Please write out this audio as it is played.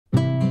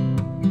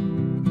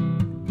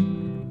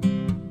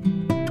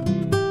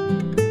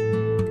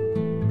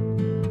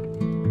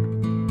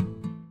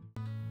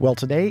Well,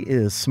 today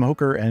is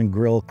smoker and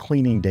grill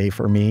cleaning day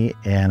for me,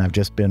 and I've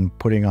just been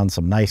putting on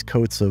some nice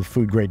coats of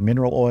food-grade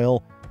mineral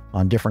oil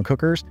on different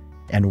cookers,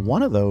 and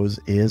one of those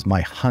is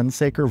my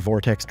Hunsaker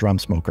Vortex Drum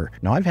Smoker.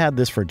 Now, I've had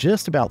this for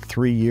just about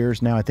 3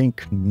 years now. I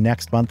think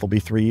next month will be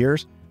 3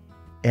 years,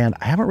 and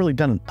I haven't really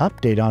done an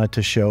update on it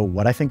to show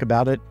what I think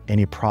about it,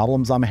 any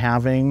problems I'm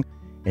having,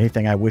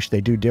 anything I wish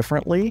they do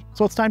differently.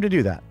 So it's time to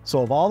do that.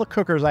 So of all the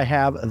cookers I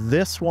have,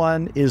 this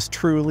one is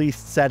truly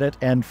set it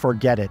and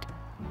forget it.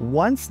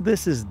 Once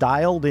this is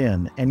dialed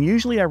in, and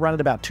usually I run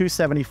at about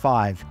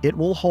 275, it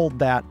will hold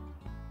that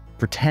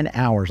for 10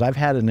 hours. I've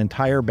had an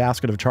entire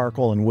basket of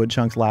charcoal and wood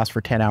chunks last for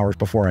 10 hours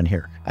before in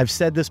here. I've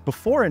said this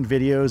before in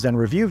videos and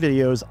review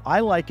videos, I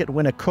like it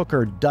when a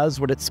cooker does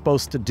what it's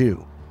supposed to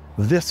do.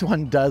 This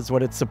one does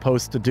what it's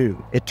supposed to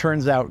do. It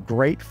turns out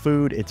great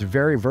food. It's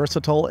very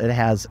versatile. It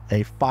has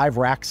a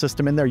 5-rack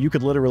system in there. You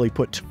could literally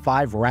put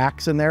 5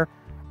 racks in there.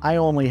 I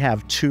only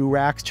have 2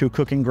 racks, 2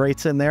 cooking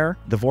grates in there.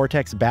 The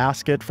Vortex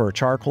basket for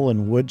charcoal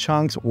and wood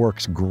chunks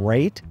works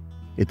great.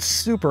 It's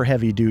super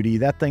heavy duty.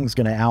 That thing's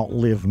gonna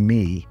outlive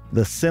me.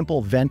 The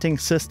simple venting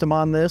system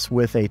on this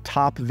with a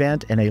top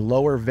vent and a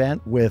lower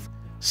vent with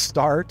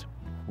start,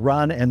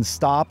 run, and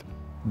stop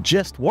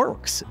just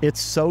works.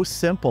 It's so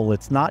simple.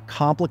 It's not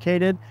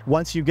complicated.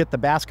 Once you get the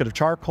basket of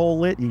charcoal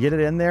lit, you get it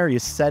in there, you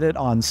set it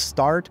on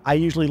start. I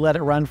usually let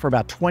it run for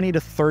about 20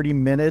 to 30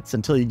 minutes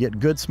until you get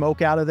good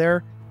smoke out of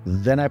there.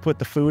 Then I put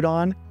the food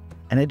on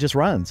and it just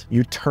runs.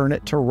 You turn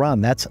it to run.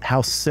 That's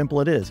how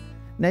simple it is.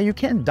 Now you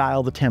can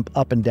dial the temp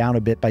up and down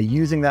a bit by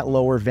using that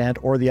lower vent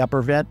or the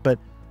upper vent, but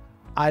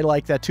I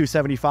like that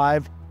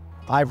 275.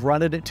 I've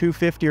run it at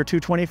 250 or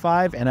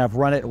 225 and I've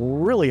run it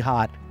really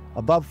hot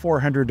above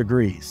 400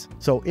 degrees.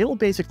 So it'll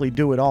basically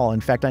do it all.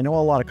 In fact, I know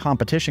a lot of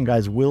competition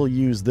guys will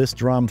use this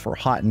drum for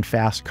hot and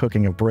fast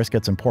cooking of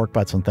briskets and pork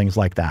butts and things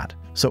like that.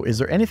 So is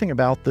there anything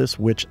about this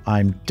which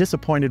I'm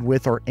disappointed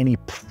with or any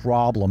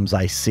problems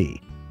I see?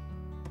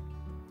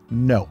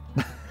 No,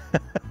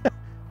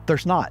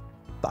 there's not.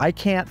 I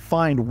can't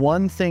find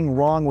one thing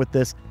wrong with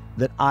this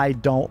that I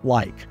don't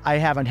like. I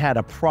haven't had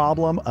a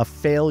problem, a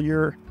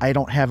failure. I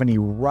don't have any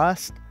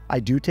rust. I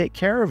do take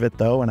care of it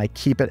though, and I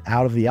keep it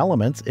out of the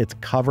elements. It's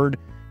covered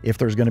if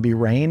there's going to be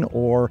rain,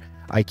 or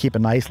I keep a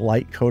nice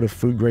light coat of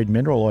food grade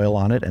mineral oil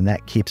on it and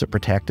that keeps it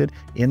protected.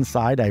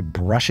 Inside, I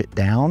brush it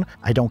down.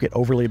 I don't get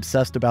overly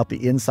obsessed about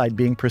the inside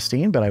being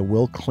pristine, but I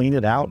will clean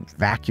it out,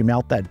 vacuum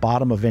out that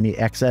bottom of any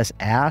excess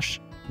ash.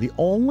 The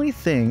only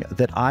thing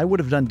that I would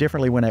have done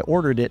differently when I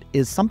ordered it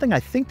is something I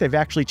think they've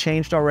actually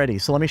changed already.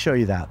 So let me show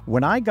you that.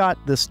 When I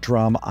got this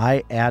drum,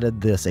 I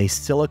added a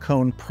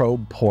silicone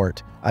probe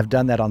port. I've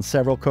done that on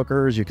several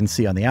cookers. You can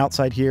see on the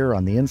outside here,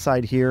 on the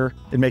inside here.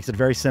 It makes it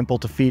very simple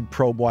to feed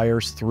probe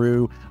wires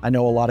through. I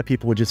know a lot of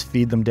people would just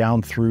feed them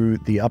down through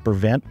the upper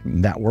vent,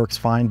 and that works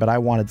fine, but I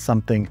wanted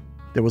something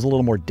that was a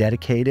little more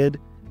dedicated.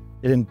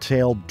 It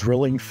entailed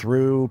drilling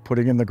through,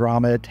 putting in the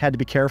grommet. Had to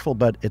be careful,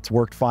 but it's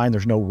worked fine.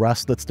 There's no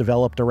rust that's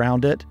developed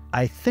around it.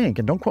 I think,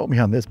 and don't quote me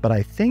on this, but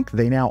I think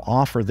they now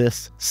offer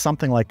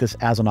something like this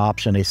as an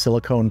option, a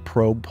silicone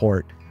probe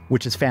port,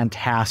 which is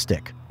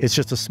fantastic. It's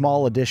just a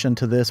small addition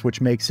to this,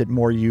 which makes it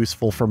more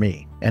useful for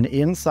me. And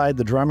inside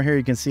the drum here,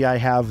 you can see I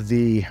have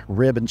the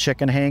rib and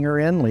chicken hanger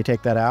in. Let me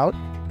take that out.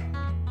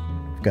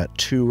 I've got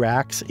 2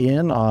 racks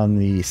in on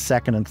the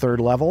 2nd and 3rd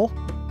level.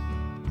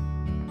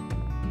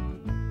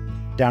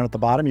 Down at the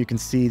bottom, you can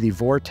see the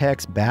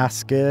Vortex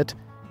basket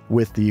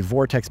with the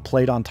Vortex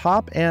plate on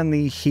top and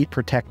the heat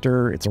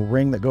protector. It's a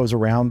ring that goes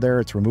around there.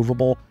 It's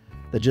removable.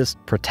 That just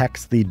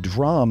protects the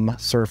drum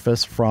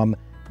surface from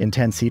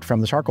intense heat from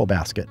the charcoal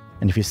basket.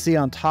 And if you see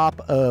on top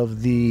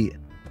of the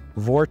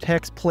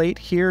Vortex plate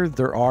here,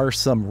 there are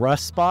some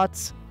rust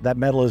spots. That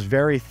metal is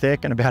very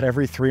thick, and about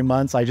every 3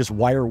 months, I just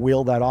wire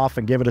wheel that off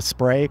and give it a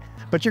spray.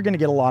 But you're gonna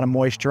get a lot of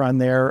moisture on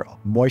there,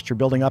 moisture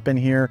building up in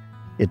here.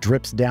 It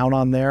drips down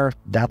on there.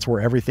 That's where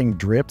everything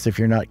drips if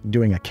you're not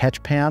doing a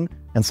catch pan.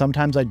 And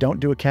sometimes I don't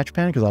do a catch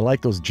pan because I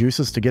like those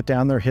juices to get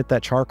down there, hit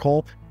that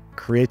charcoal,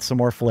 create some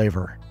more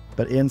flavor.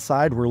 But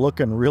inside, we're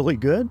looking really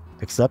good,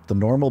 except the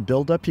normal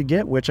buildup you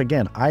get, which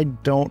again, I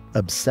don't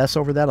obsess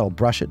over that. I'll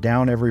brush it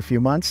down every few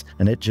months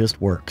and it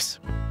just works.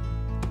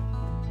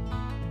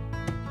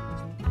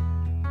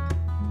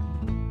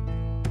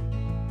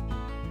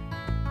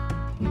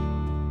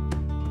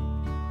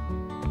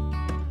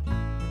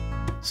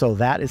 So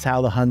that is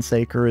how the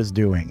Hunsaker is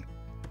doing.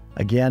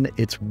 Again,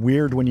 it's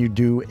weird when you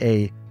do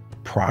a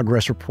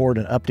progress report,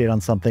 an update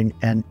on something,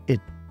 and it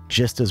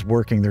just is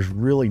working. There's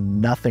really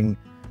nothing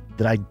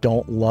that I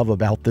don't love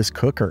about this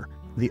cooker.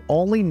 The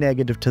only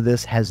negative to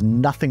this has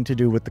nothing to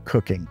do with the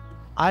cooking.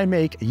 I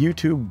make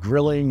YouTube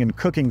grilling and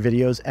cooking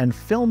videos, and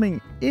filming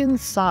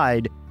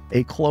inside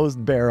a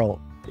closed barrel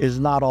is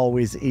not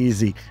always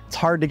easy. It's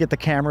hard to get the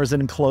cameras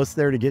in close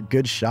there to get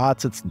good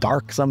shots. It's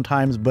dark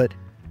sometimes, but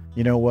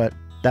you know what?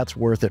 That's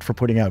worth it for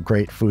putting out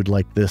great food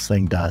like this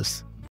thing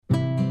does.